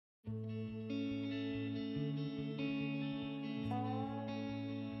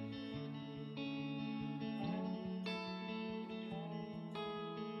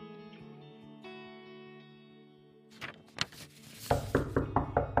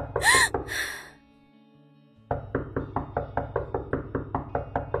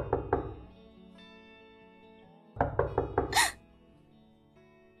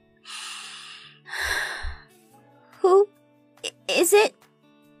is it?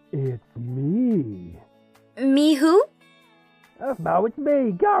 It's me. Me who? No, it's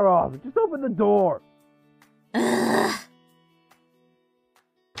me, Garov. Just open the door. Ugh.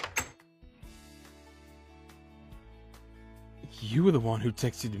 You were the one who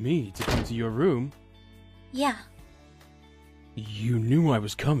texted me to come to your room. Yeah. You knew I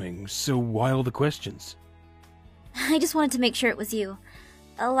was coming, so why all the questions? I just wanted to make sure it was you.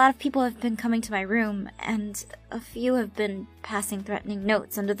 A lot of people have been coming to my room, and a few have been passing threatening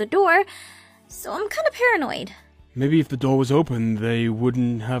notes under the door, so I'm kind of paranoid. Maybe if the door was open, they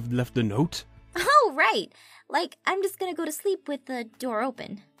wouldn't have left a note? Oh, right. Like, I'm just gonna go to sleep with the door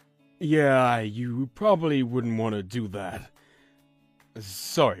open. Yeah, you probably wouldn't want to do that.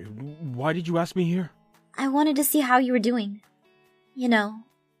 Sorry, why did you ask me here? I wanted to see how you were doing. You know,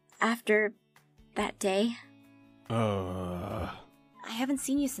 after that day. I haven't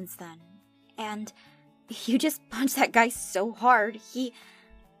seen you since then. And you just punched that guy so hard, he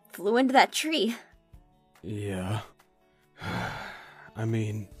flew into that tree. Yeah. I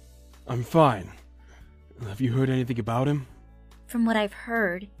mean, I'm fine. Have you heard anything about him? From what I've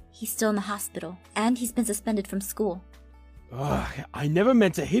heard, he's still in the hospital, and he's been suspended from school. Ugh, I never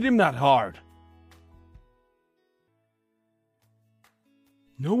meant to hit him that hard.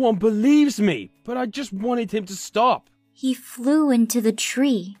 No one believes me, but I just wanted him to stop. He flew into the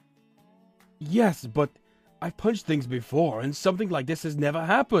tree. Yes, but I've punched things before, and something like this has never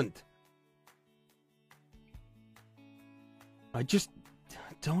happened. I just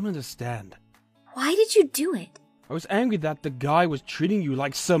don't understand. Why did you do it? I was angry that the guy was treating you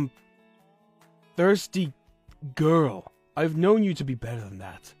like some thirsty girl. I've known you to be better than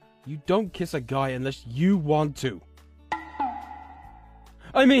that. You don't kiss a guy unless you want to.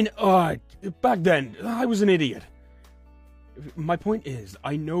 I mean, back then, I was an idiot. My point is,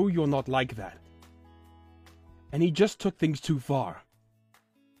 I know you're not like that. And he just took things too far.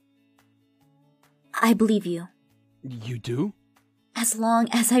 I believe you. You do? As long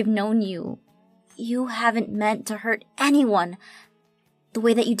as I've known you, you haven't meant to hurt anyone the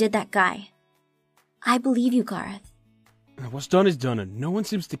way that you did that guy. I believe you, Gareth. What's done is done, and no one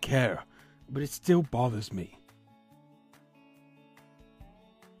seems to care. But it still bothers me.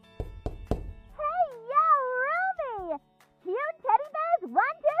 Hey, yo, Ruby! Cute teddy bears, 1,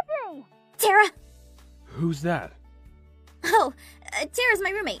 2, 3! Tara! Who's that? Oh, Tara's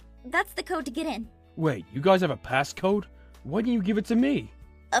my roommate. That's the code to get in. Wait, you guys have a passcode? Why didn't you give it to me?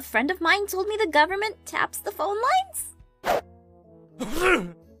 A friend of mine told me the government taps the phone lines.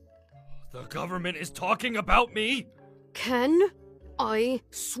 The government is talking about me? Ken, I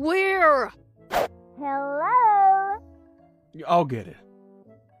swear! Hello? I'll get it.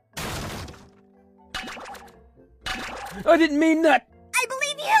 I didn't mean that! I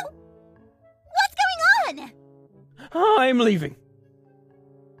believe you! What's going on? I'm leaving.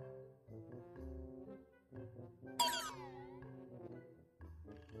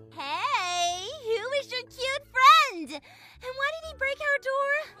 Hey, who is your cute friend? And why did he break our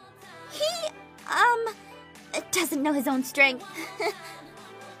door? He, doesn't know his own strength. Give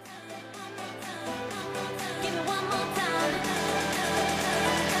me one more time.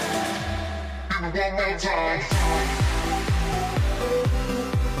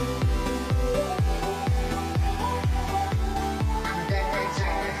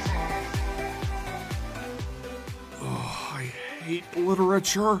 I hate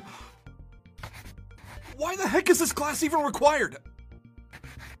literature. Why the heck is this class even required?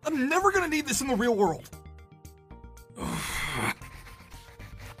 I'm never gonna need this in the real world.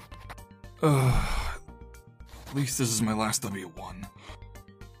 At least this is my last W1.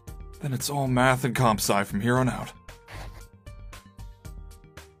 Then it's all math and comp sci from here on out.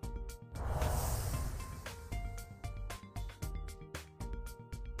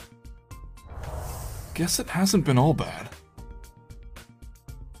 Guess it hasn't been all bad.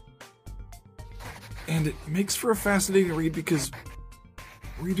 And it makes for a fascinating read because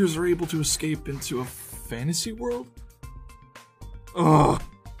readers are able to escape into a fantasy world? Ugh.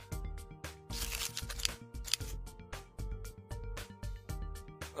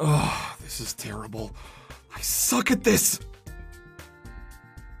 Ugh, this is terrible. I suck at this!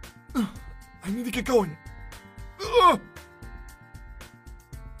 Ugh, I need to get going. Ugh.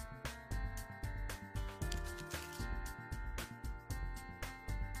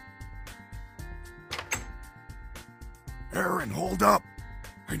 Aaron, hold up.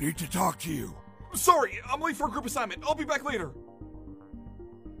 I need to talk to you. Sorry, I'm late for a group assignment. I'll be back later.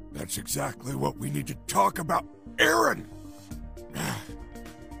 That's exactly what we need to talk about. Aaron!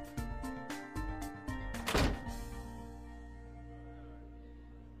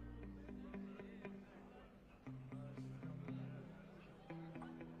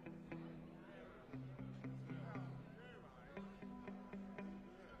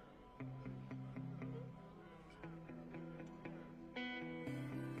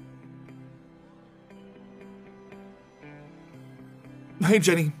 Hey,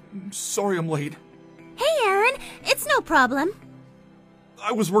 Jenny. Sorry I'm late. Hey, Aaron. It's no problem.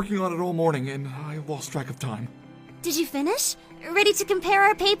 I was working on it all morning, and I lost track of time. Did you finish? Ready to compare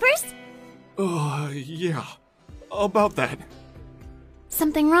our papers? Yeah. About that.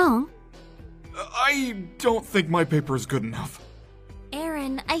 Something wrong? I don't think my paper is good enough.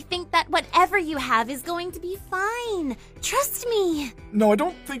 Aaron, I think that whatever you have is going to be fine. Trust me. No, I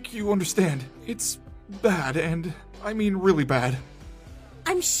don't think you understand. It's bad, and I mean really bad.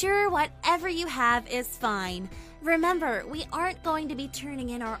 I'm sure whatever you have is fine. Remember, we aren't going to be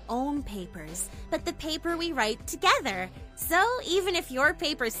turning in our own papers, but the paper we write together. So even if your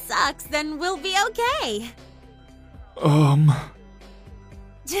paper sucks, then we'll be okay.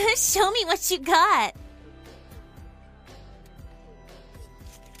 Just show me what you got.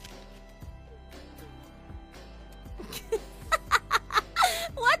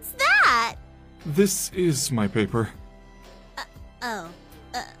 What's that? This is my paper.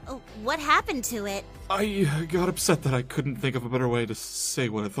 What happened to it? I got upset that I couldn't think of a better way to say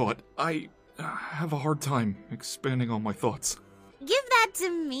what I thought. I have a hard time expanding on my thoughts. Give that to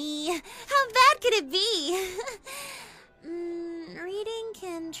me. How bad could it be? Reading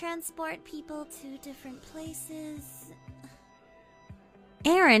can transport people to different places.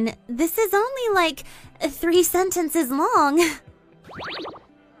 Aaron, this is only like 3 sentences long.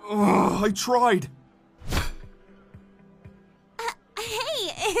 I tried. Hey,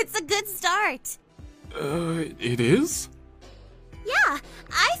 it's a good start. It is? Yeah,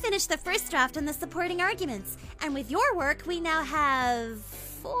 I finished the first draft on the supporting arguments, and with your work, we now have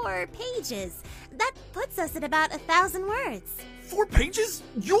 4 pages. That puts us at about 1,000 words. 4 pages?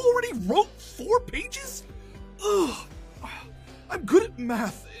 You already wrote 4 pages? Ugh. I'm good at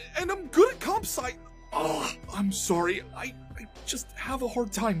math, and I'm good at comp sci. Ugh. I'm sorry. I just have a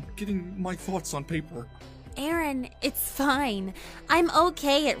hard time getting my thoughts on paper. Aaron, it's fine. I'm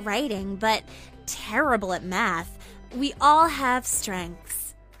okay at writing, but terrible at math. We all have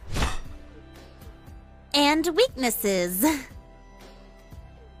strengths. And weaknesses.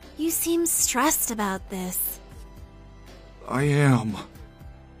 You seem stressed about this. I am.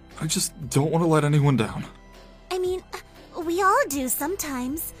 I just don't want to let anyone down. I mean, we all do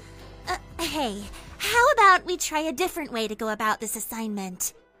sometimes. Hey, how about we try a different way to go about this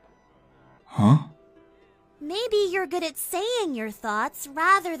assignment? Huh? Maybe you're good at saying your thoughts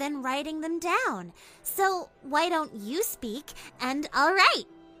rather than writing them down. So why don't you speak and I'll write,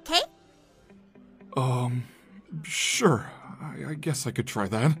 okay? Sure. I guess I could try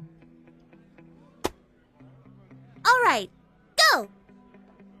that. All right, go!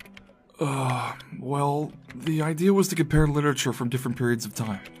 Well, the idea was to compare literature from different periods of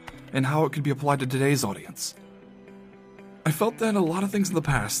time, and how it could be applied to today's audience. I felt that a lot of things in the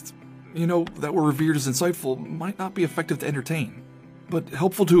past, that were revered as insightful, might not be effective to entertain, but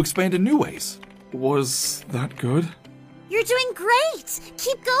helpful to expand in new ways. Was that good? You're doing great!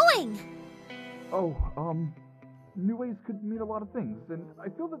 Keep going! New ways could mean a lot of things, and I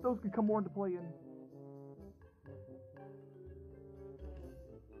feel that those could come more into play in...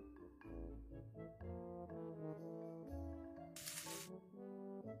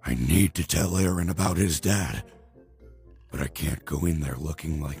 I need to tell Aaron about his dad, but I can't go in there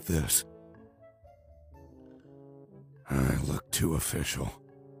looking like this. I look too official.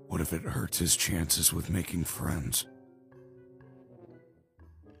 What if it hurts his chances with making friends?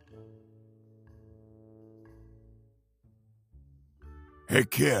 Hey,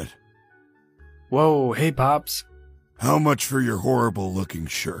 kid. Whoa, hey, Pops. How much for your horrible-looking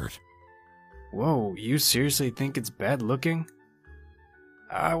shirt? Whoa, you seriously think it's bad looking?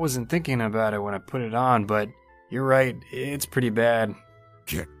 I wasn't thinking about it when I put it on, but you're right, it's pretty bad.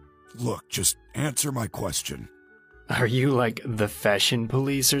 Kid, look, just answer my question. Are you like the fashion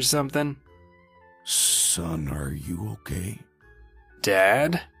police or something? Son, are you okay?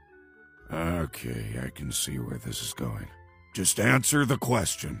 Dad? Okay, I can see where this is going. Just answer the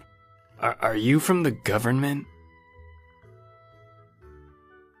question. Are you from the government?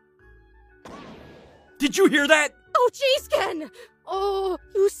 Did you hear that? Oh, jeez, Ken! Oh,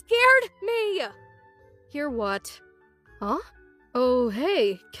 you scared me! Hear what? Huh? Oh,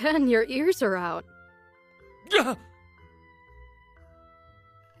 hey, Ken, your ears are out.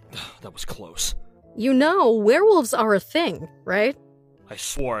 That was close. You know, werewolves are a thing, right? I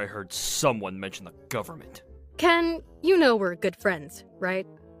swore I heard someone mention the government. Ken, you know we're good friends, right?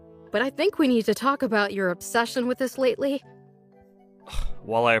 But I think we need to talk about your obsession with this lately.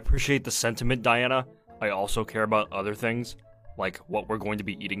 While I appreciate the sentiment, Diana, I also care about other things, like what we're going to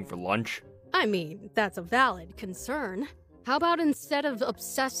be eating for lunch. I mean, that's a valid concern. How about instead of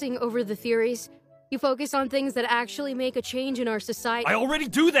obsessing over the theories, You focus on things that actually make a change in our society. I already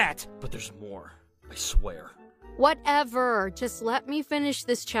do that! But there's more. I swear. Whatever. Just let me finish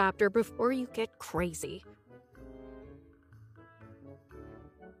this chapter before you get crazy.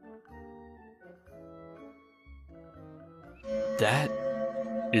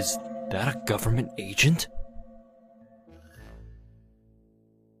 Is that a government agent?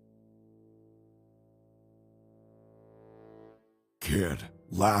 Kid,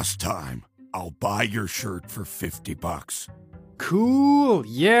 last time, I'll buy your shirt for $50. Cool.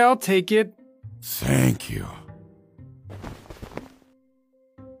 Yeah, I'll take it. Thank you.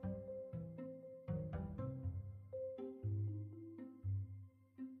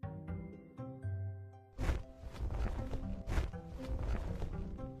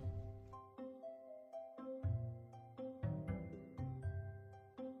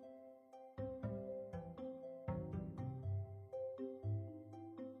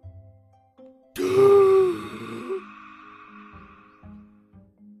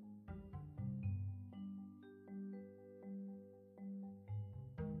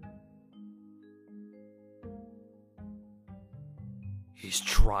 He's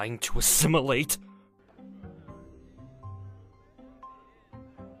trying to assimilate.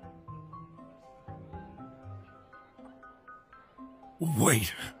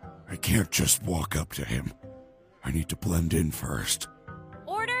 Wait, I can't just walk up to him. I need to blend in first.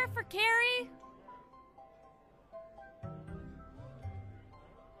 Order for Carrie?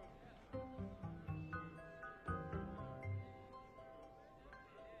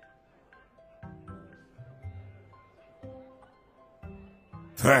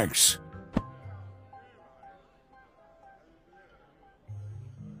 Thanks.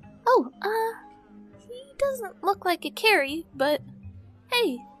 Oh, he doesn't look like a Carrie, but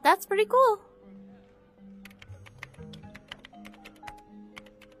hey, that's pretty cool.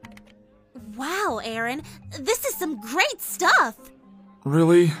 Wow, Aaron, this is some great stuff!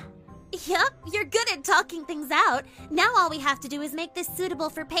 Really? Yep, you're good at talking things out. Now all we have to do is make this suitable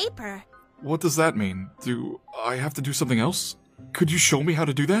for paper. What does that mean? Do I have to do something else? Could you show me how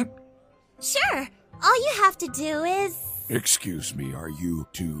to do that? Sure, all you have to do is... Excuse me, are you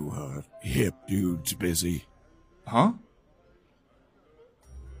two, hip dudes busy? Huh?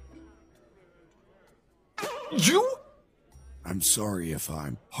 You? I'm sorry if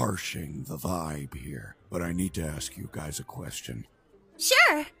I'm harshing the vibe here, but I need to ask you guys a question.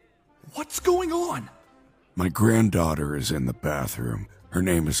 Sure. What's going on? My granddaughter is in the bathroom. Her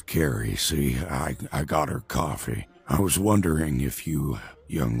name is Carrie, see? I got her coffee. I was wondering if you,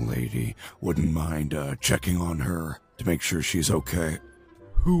 young lady, wouldn't mind, checking on her to make sure she's okay.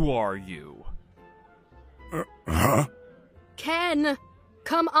 Who are you? Huh? Ken,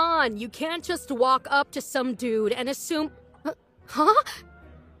 come on. You can't just walk up to some dude and assume... Huh?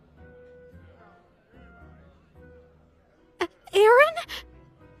 Aaron?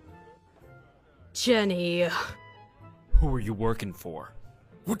 Jenny. Who are you working for?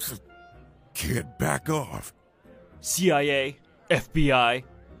 What's the... Kid, back off. CIA? FBI?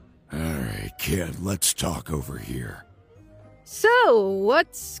 Alright, kid, let's talk over here. So,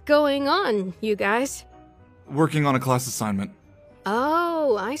 what's going on, you guys? Working on a class assignment.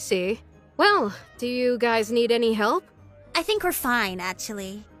 Oh, I see. Well, do you guys need any help? I think we're fine,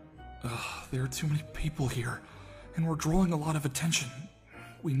 actually. There are too many people here, and we're drawing a lot of attention.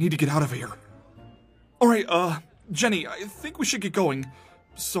 We need to get out of here. Alright, Jenny, I think we should get going.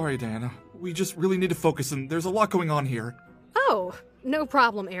 Sorry, Diana. We just really need to focus, and there's a lot going on here. Oh, no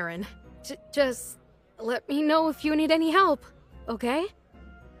problem, Aaron. Just let me know if you need any help, okay?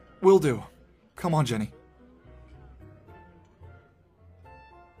 Will do. Come on, Jenny.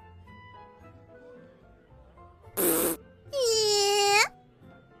 Yeah.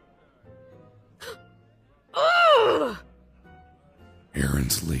 Ugh!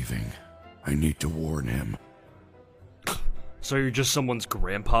 Aaron's leaving. I need to warn him. So you're just someone's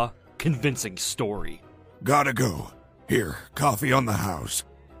grandpa? Convincing story. Gotta go. Here, coffee on the house.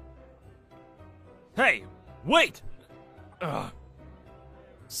 Hey, wait!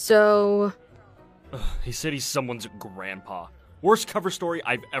 So... He said he's someone's grandpa. Worst cover story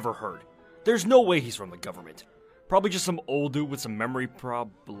I've ever heard. There's no way he's from the government. Probably just some old dude with some memory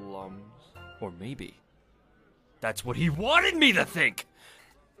problems. Or maybe that's what he wanted me to think!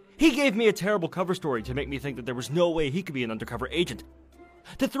 He gave me a terrible cover story to make me think that there was no way he could be an undercover agent.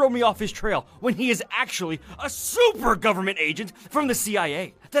 To throw me off his trail when he is actually a super government agent from the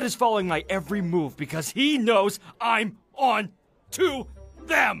CIA that is following my every move because he knows I'm on to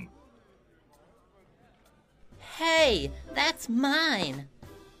them! Hey, that's mine.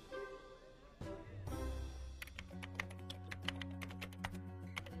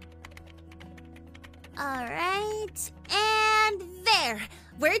 Alright, and there!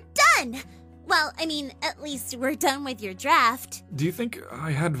 We're done! Well, I mean, at least we're done with your draft. Do you think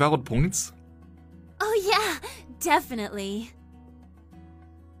I had valid points? Oh yeah, definitely.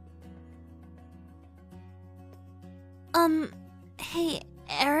 Hey,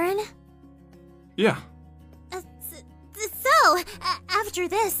 Aaron? Yeah. So, after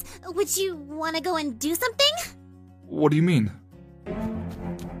this, would you want to go and do something? What do you mean?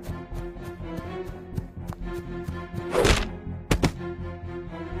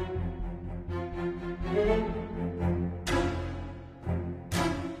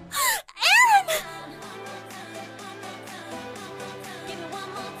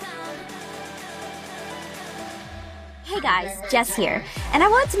 Hey guys, Jess here, and I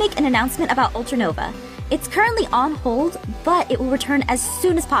wanted to make an announcement about Ultranova. It's currently on hold, but it will return as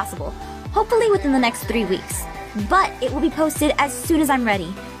soon as possible, hopefully within the next 3 weeks. But it will be posted as soon as I'm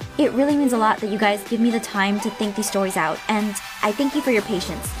ready. It really means a lot that you guys give me the time to think these stories out, and I thank you for your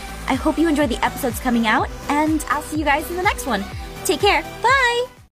patience. I hope you enjoy the episodes coming out, and I'll see you guys in the next one. Take care, bye!